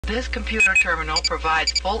This computer terminal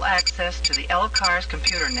provides full access to the LCAR's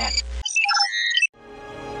computer net.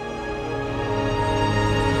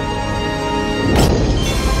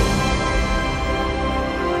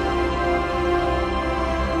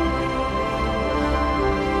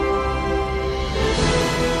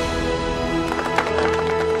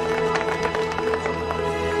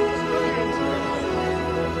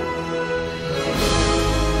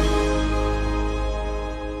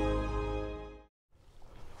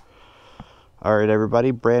 Alright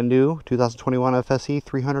everybody, brand new 2021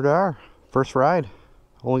 FSE300R. First ride.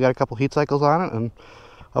 Only got a couple heat cycles on it and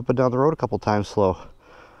up and down the road a couple times slow.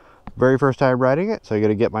 Very first time riding it, so you're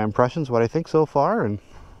going to get my impressions, what I think so far, and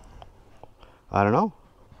I don't know.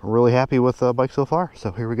 I'm really happy with the bike so far,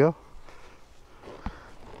 so here we go.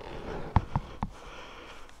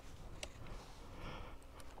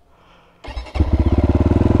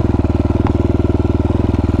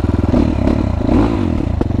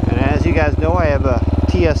 You guys know I have a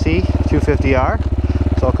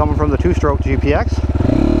FSE300R, so coming from the two-stroke GPX.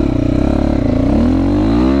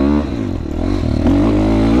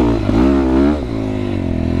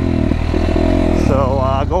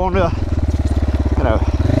 So going to kind of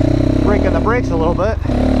breaking the brakes a little bit.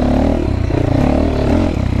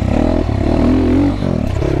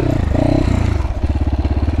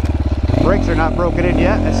 Brakes are not broken in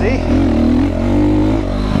yet, I see.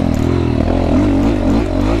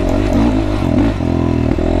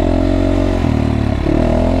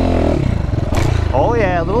 Oh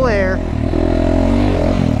yeah, a little air.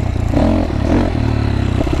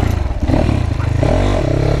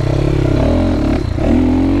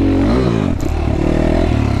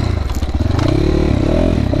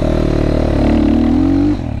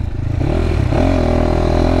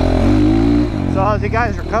 So as you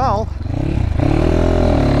guys recall,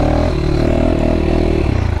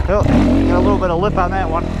 oh, got a little bit of lip on that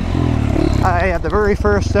one. I had the very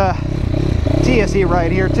first TSE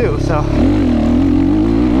ride here too, so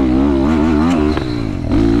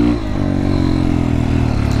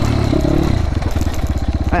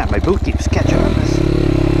man, my boot keeps catching on this.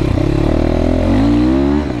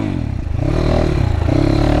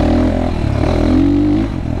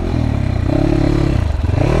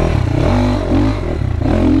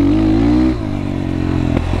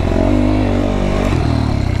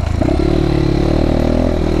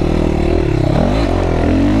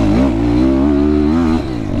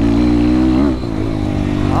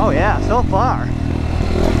 Oh yeah, so far,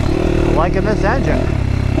 liking this engine.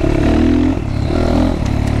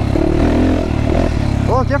 A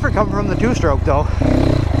little different coming from the two-stroke though.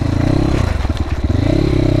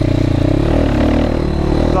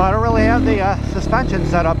 So I don't really have the suspension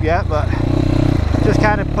set up yet, but just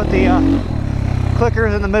kind of put the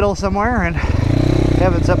clickers in the middle somewhere, and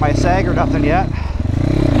haven't set my sag or nothing yet.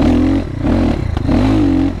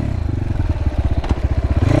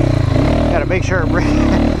 Gotta make sure I'm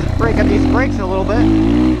breaking these brakes a little bit.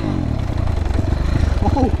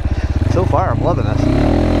 Whoa. So far I'm loving this.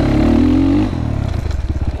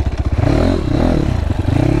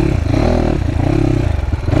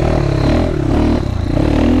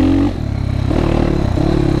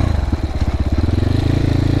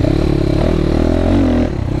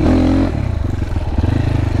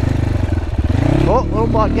 Oh, little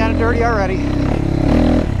bug got it dirty already.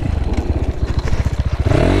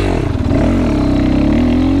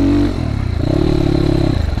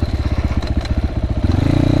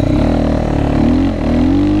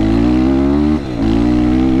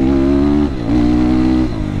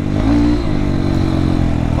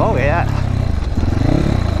 Oh yeah.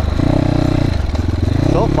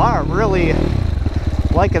 So far I'm really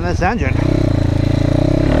liking this engine.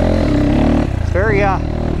 It's very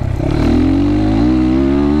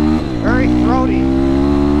very throaty.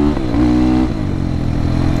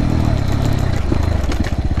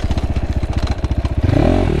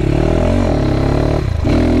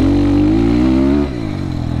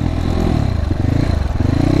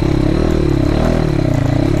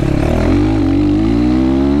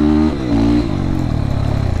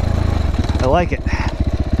 I like it.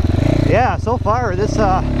 Yeah, so far this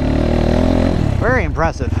very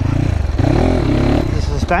impressive. The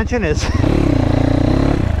suspension is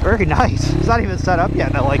very nice. It's not even set up yet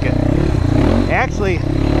and I like it. Actually,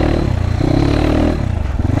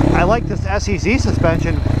 I like this SEC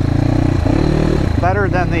suspension better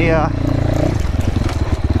than the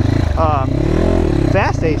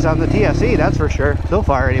Fast Ace on the TSE, that's for sure. So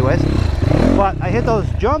far anyways. But I hit those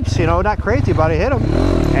jumps, you know, not crazy, but I hit them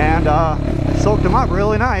and soaked them up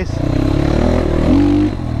really nice.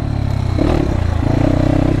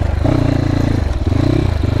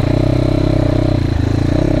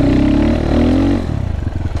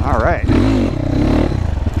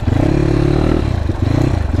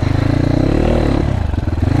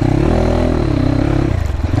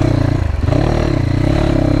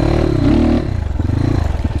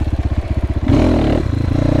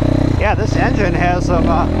 engine has some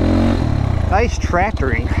nice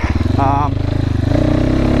tractoring.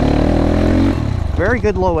 Very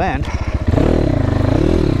good low end.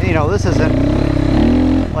 You know, this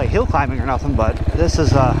isn't like hill climbing or nothing, but this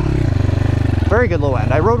is very good low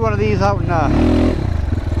end. I rode one of these out in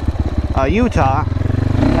Utah,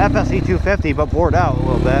 FSE300R, but bored out a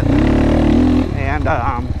little bit. And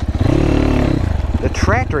the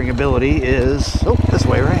tractoring ability is, oh, this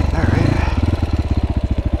way, right? All right.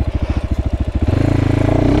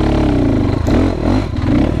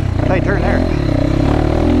 Tight turn there.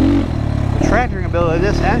 The tractoring ability of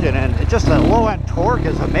this engine, and it just the low end torque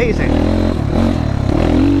is amazing.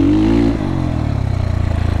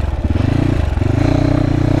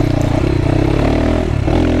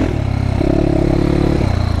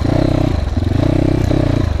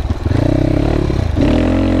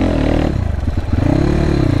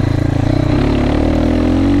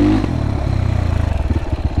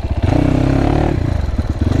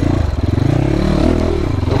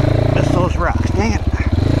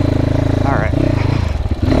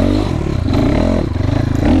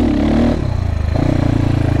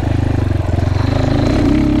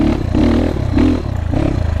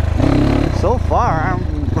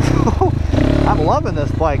 I'm loving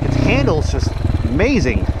this bike. Its handle's just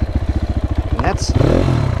amazing. And that's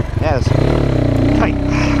tight.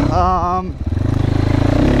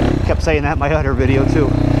 Kept saying that in my other video too.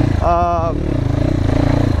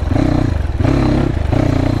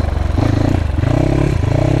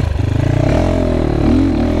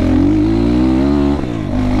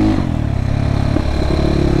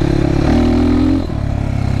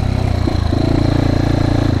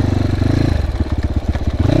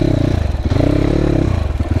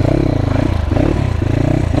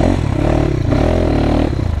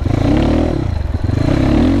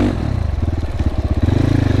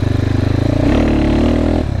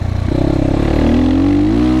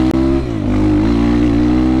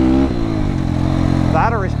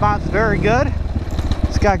 Response is very good.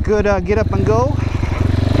 It's got good get up and go.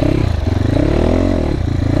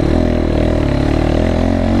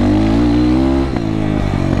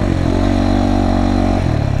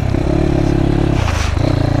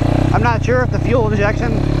 I'm not sure if the fuel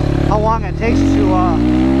injection, how long it takes to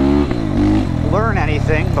learn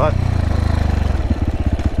anything, but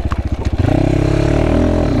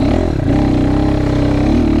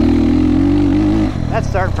that's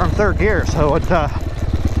starting from third gear, so it's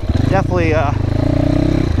definitely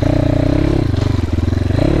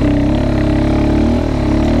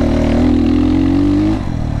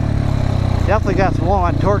definitely got some low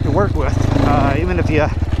end torque to work with, even if you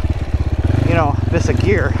know, miss a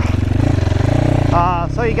gear.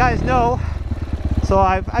 So you guys know, so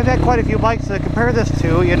I've had quite a few bikes to compare this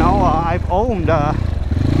to. You know, I've owned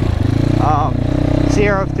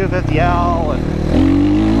Sierra 250L, and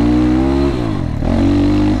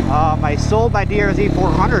I sold my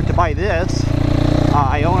DRZ400 to buy this.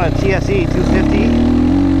 I own a TSE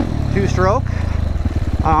 250 two-stroke.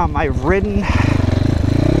 I've ridden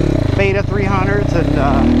Beta 300s and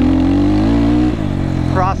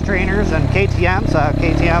cross trainers and KTMs,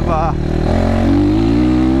 KTM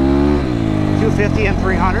 250 and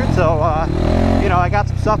 300. So you know, I got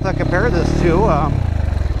some stuff to compare this to,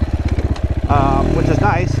 which is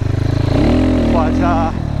nice. But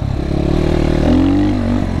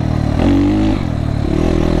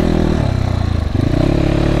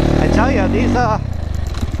I tell you,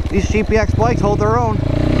 these GPX bikes hold their own.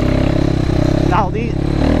 Now these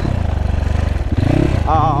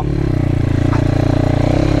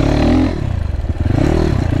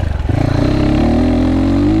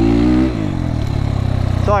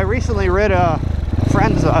so I recently rid a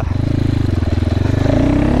friend's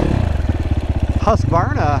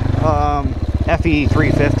Husqvarna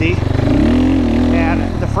FE350,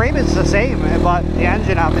 and the frame is the same, but the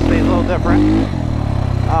engine obviously is a little different.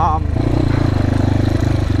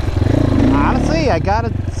 Honestly, I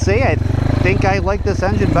gotta say, I think I like this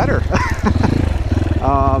engine better.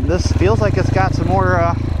 This feels like it's got some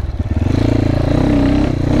more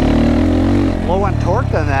low-end torque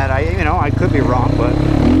than that. You know, I could be wrong, but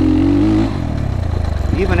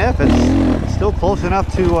even if it's still close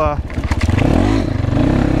enough to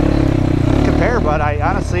compare. But I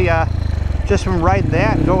honestly, just from riding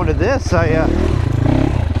that and going to this, I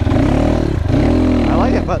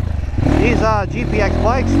like it. But these GPX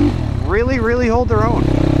bikes really hold their own,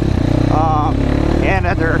 and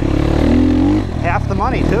they're half the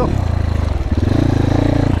money too.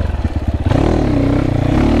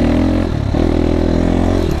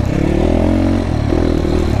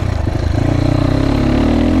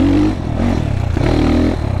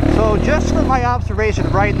 So So just from my observation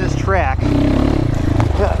riding this track,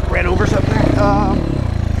 ran over something there.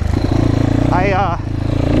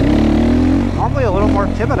 Normally a little more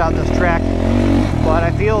timid on this track, but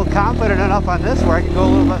I feel confident enough on this where I can go a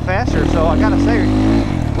little bit faster. So I gotta say,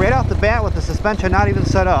 right off the bat with the suspension not even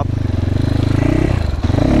set up,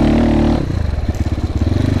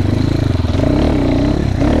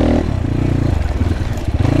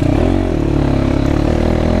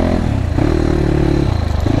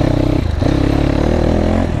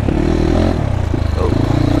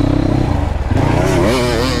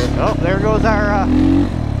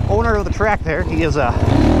 owner of the track there. He is a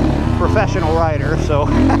professional rider, so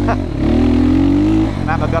and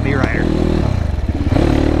I'm a gummy rider.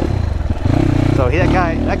 So that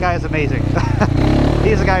guy is amazing.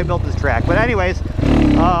 He's the guy who built this track. But anyways, as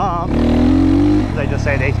I just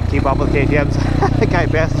say, they keep up with KTM's. That guy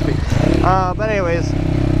passes me. But anyways,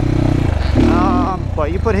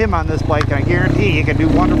 but you put him on this bike, and I guarantee he can do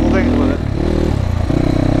wonderful things with it.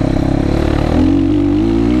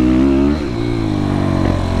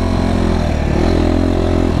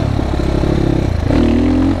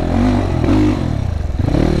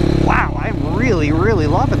 Really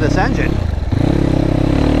loving this engine.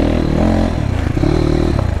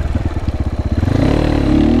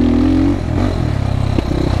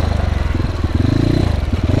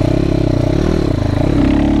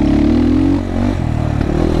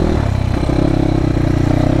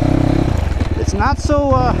 It's not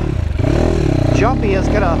so jumpy as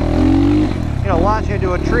gonna, you know, launch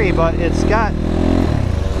into a tree, but it's got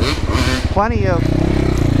plenty of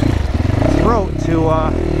throat to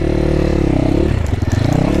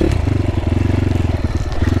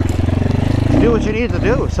do what you need to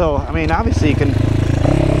do. So I mean, obviously you can.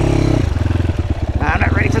 I'm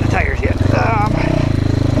not ready for the tires yet.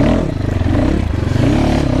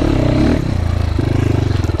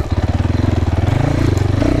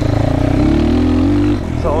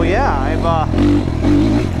 So yeah,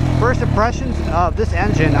 first impressions of this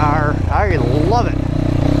engine are, I love it.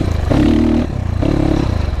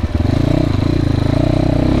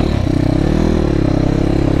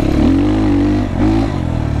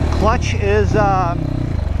 Clutch is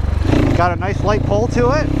got a nice light pull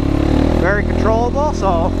to it, very controllable,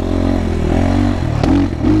 so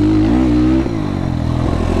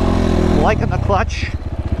liking the clutch.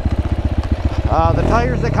 The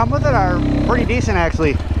tires that come with it are pretty decent,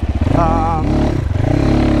 actually.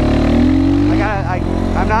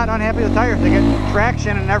 I'm not unhappy with tires. They get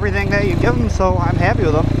traction and everything that you give them, so I'm happy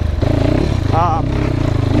with them.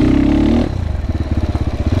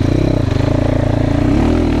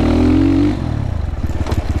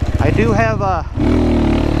 I do have a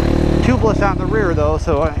tubeless on the rear though,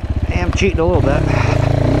 so I am cheating a little bit.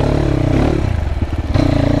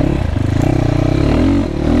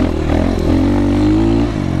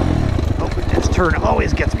 Oh, this turn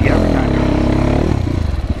always gets me every time.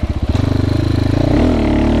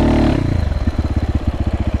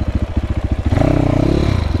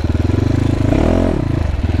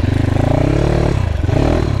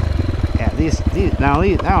 Yeah, these now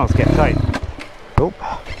it's getting tight. Nope.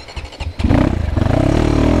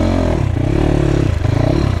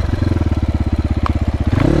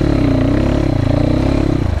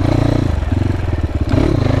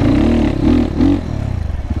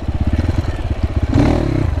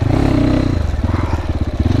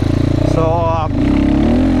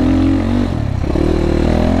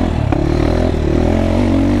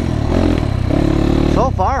 So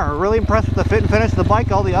far, I'm really impressed with the fit and finish of the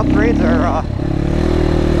bike. All the upgrades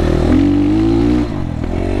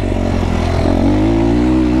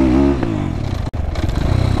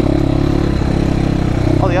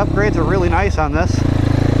are really nice on this.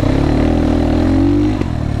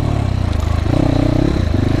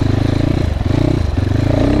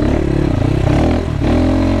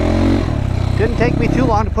 Didn't take me too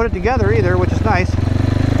long to put it together either, which is nice.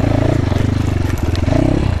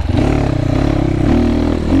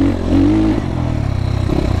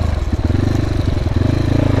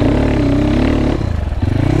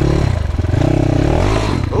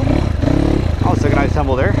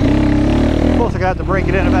 Tumble there. Suppose I got to break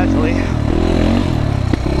it in eventually.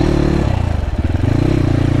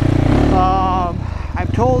 I'm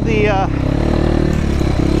told a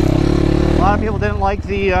lot of people didn't like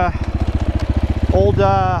the old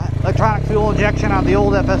electronic fuel injection on the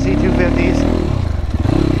old FSE300s,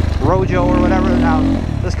 Rojo or whatever. Now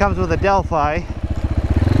this comes with a Delphi.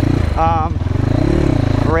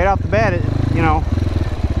 Right off the bat, you know,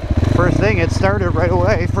 first thing, it started right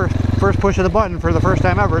away. First push of the button for the first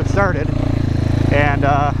time ever, it started, and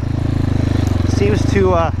seems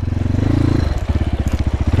to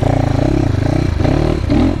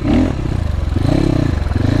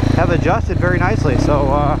adjusted very nicely. So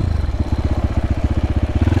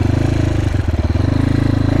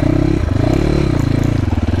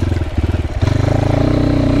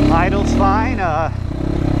idle's fine.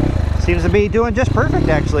 Seems to be doing just perfect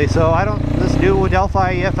actually. So this new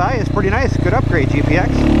Delphi EFI is pretty nice. Good upgrade, GPX.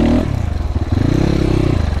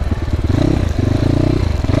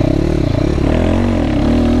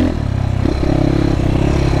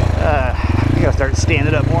 I gotta start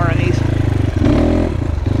standing up more on these.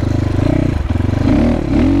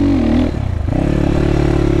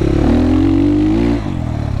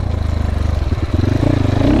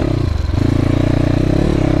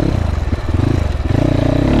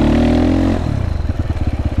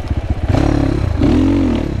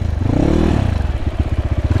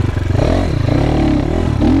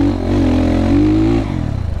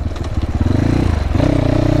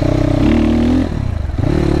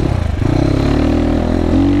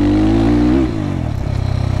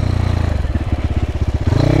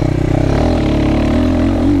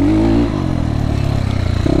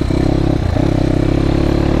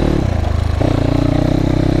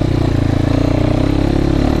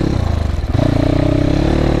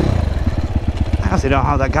 I honestly don't know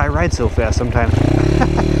how that guy rides so fast sometimes.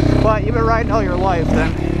 But you've been riding all your life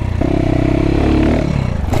then.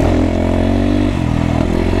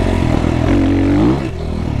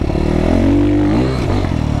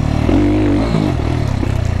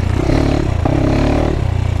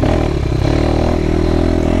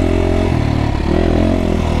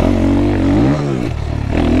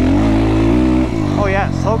 Oh yeah,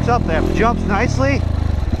 it soaks up there, jumps nicely.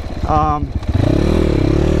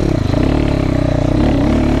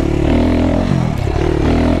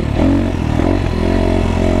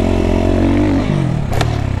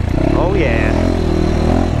 Oh yeah.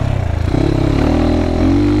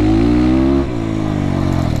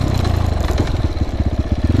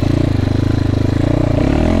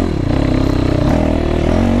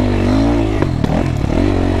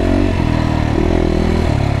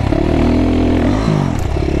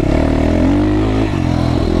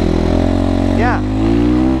 Yeah.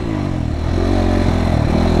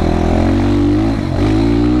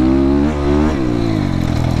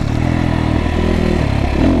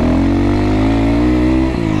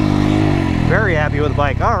 Very happy with the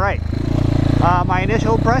bike. All right. My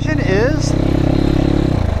initial impression is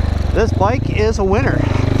this bike is a winner.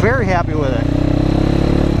 Very happy with it.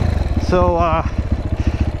 So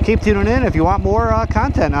keep tuning in if you want more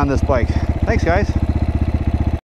content on this bike. Thanks, guys.